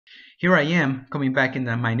here I am coming back in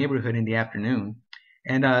my neighborhood in the afternoon,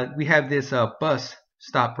 and we have this bus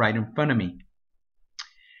stop right in front of me.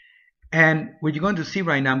 And what you're going to see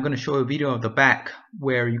right now, I'm going to show a video of the back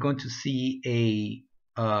where you're going to see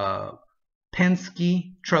a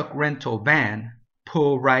Penske truck rental van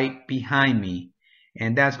pull right behind me.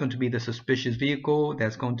 And that's going to be the suspicious vehicle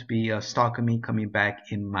that's going to be stalking me coming back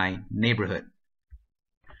in my neighborhood.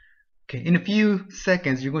 Okay, in a few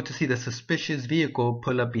seconds, you're going to see the suspicious vehicle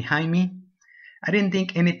pull up behind me. I didn't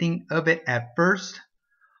think anything of it at first,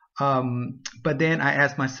 but then I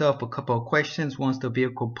asked myself a couple of questions once the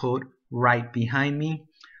vehicle pulled right behind me.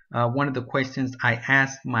 One of the questions I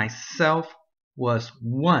asked myself was,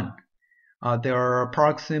 one, there are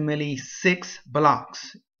approximately 6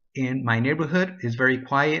 blocks in my neighborhood. It's very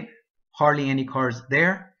quiet, hardly any cars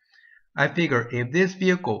there. I figure if this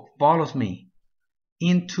vehicle follows me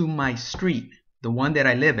into my street, the one that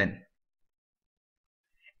I live in,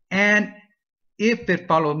 and if it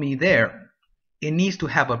followed me there, it needs to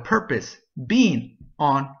have a purpose being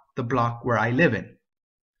on the block where I live in.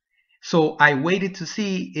 So I waited to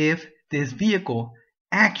see if this vehicle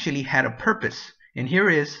actually had a purpose. And here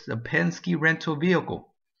is the Penske rental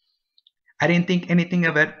vehicle. I didn't think anything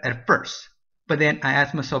of it at first, but then I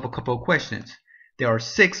asked myself a couple of questions. There are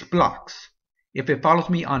 6 blocks. If it follows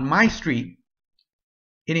me on my street,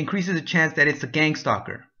 it increases the chance that it's a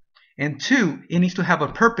gangstalker. And 2, it needs to have a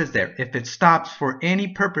purpose there. If it stops for any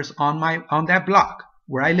purpose on that block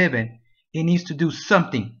where I live in, it needs to do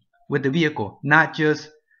something with the vehicle, not just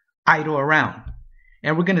idle around.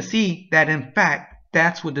 And we're going to see that in fact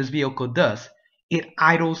that's what this vehicle does. It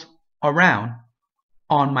idles around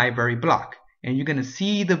on my very block, and you're going to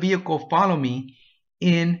see the vehicle follow me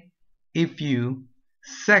in a few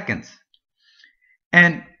seconds.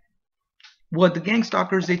 And what the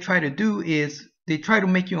gangstalkers, they try to do is they try to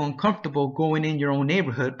make you uncomfortable going in your own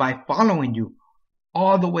neighborhood by following you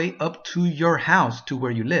all the way up to your house, to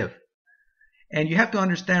where you live. And you have to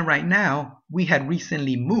understand, right now we had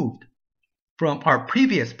recently moved from our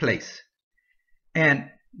previous place, and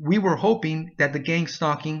we were hoping that the gang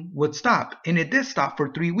stalking would stop, and it did stop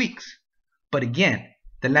for 3 weeks. But again,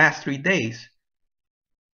 the last 3 days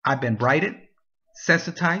I've been brighted,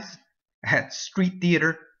 sensitized, I had street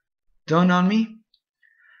theater done on me.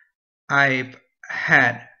 I've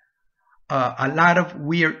had a lot of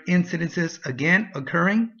weird incidences again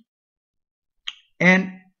occurring,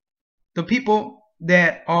 and the people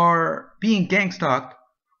that are being gang stalked,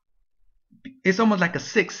 it's almost like a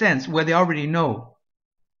sixth sense where they already know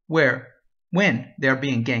when they're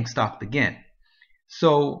being gang stalked again.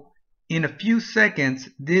 So in a few seconds,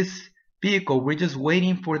 this vehicle, we're just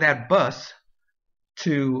waiting for that bus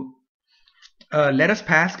to let us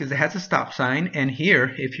pass, because it has a stop sign. And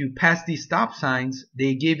here, if you pass these stop signs,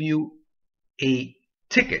 they give you a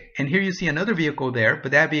ticket. And here you see another vehicle there,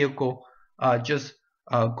 but that vehicle just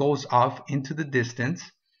goes off into the distance.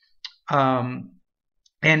 And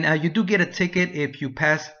you do get a ticket if you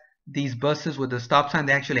pass these buses with the stop sign.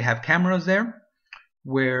 They actually have cameras there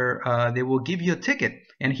where they will give you a ticket.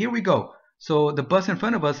 And here we go. So the bus in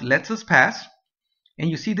front of us lets us pass, and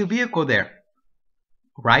you see the vehicle there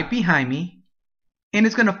right behind me, and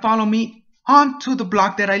it's going to follow me onto the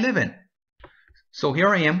block that I live in. So here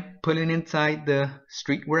I am pulling inside the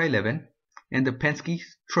street where I live in, and the Penske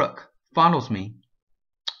truck follows me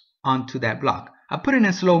onto that block. I put it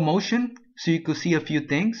in slow motion so you could see a few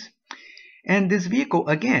things. And this vehicle,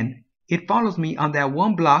 again, it follows me on that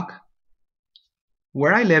one block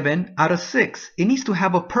where I live in out of 6. It needs to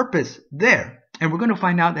have a purpose there, and we're going to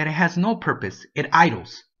find out that it has no purpose. It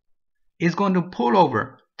idles. It's going to pull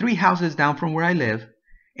over 3 houses down from where I live,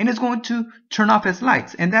 and it's going to turn off its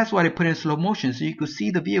lights. And that's why I put it in slow motion, so you could see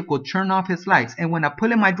the vehicle turn off its lights, and when I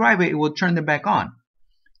pull in my driveway, it will turn them back on.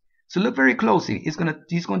 So look very closely. He's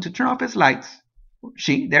going to turn off his lights.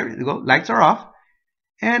 There you go. Lights are off.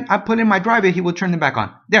 And I put in my driveway, he will turn them back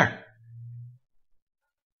on. There.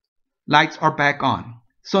 Lights are back on.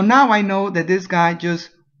 So now I know that this guy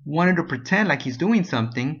just wanted to pretend like he's doing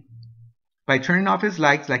something by turning off his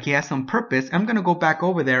lights, like he has some purpose. I'm going to go back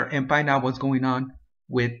over there and find out what's going on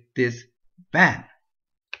with this van.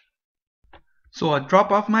 So I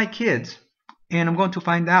drop off my kids, and I'm going to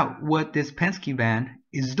find out what this Penske van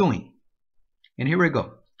is doing. And here we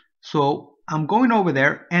go. So I'm going over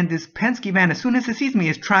there, and this Penske van, as soon as it sees me,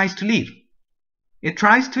 it tries to leave. It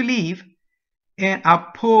tries to leave, and I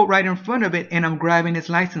pull right in front of it, and I'm grabbing its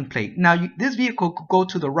license plate. Now, this vehicle could go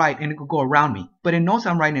to the right, and it could go around me, but it knows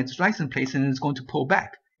I'm writing its license plate, and it's going to pull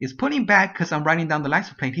back. It's pulling back because I'm writing down the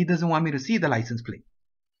license plate. He doesn't want me to see the license plate.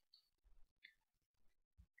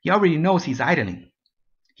 He already knows he's idling.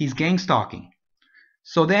 He's gang stalking.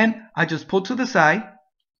 So then I just pull to the side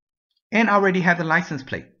and I already have the license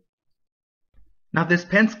plate. Now this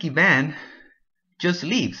Penske van just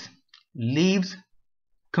leaves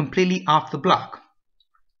completely off the block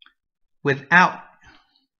without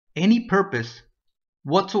any purpose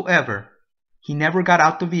whatsoever. He never got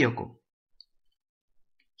out the vehicle.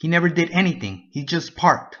 He never did anything. He just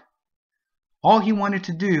parked. All he wanted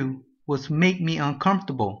to do was make me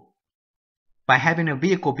uncomfortable by having a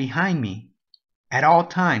vehicle behind me at all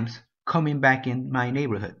times coming back in my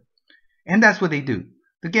neighborhood. And that's what they do.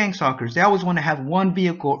 The gangstalkers, they always want to have one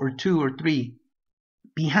vehicle or two or three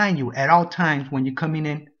behind you at all times when you're coming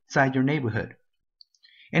inside your neighborhood.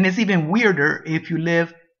 And it's even weirder if you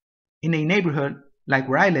live in a neighborhood like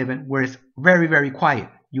where I live in, where it's very, very quiet.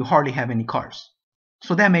 You hardly have any cars.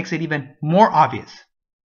 So that makes it even more obvious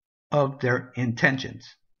of their intentions.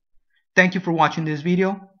 Thank you for watching this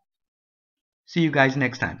video. See you guys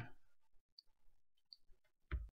next time.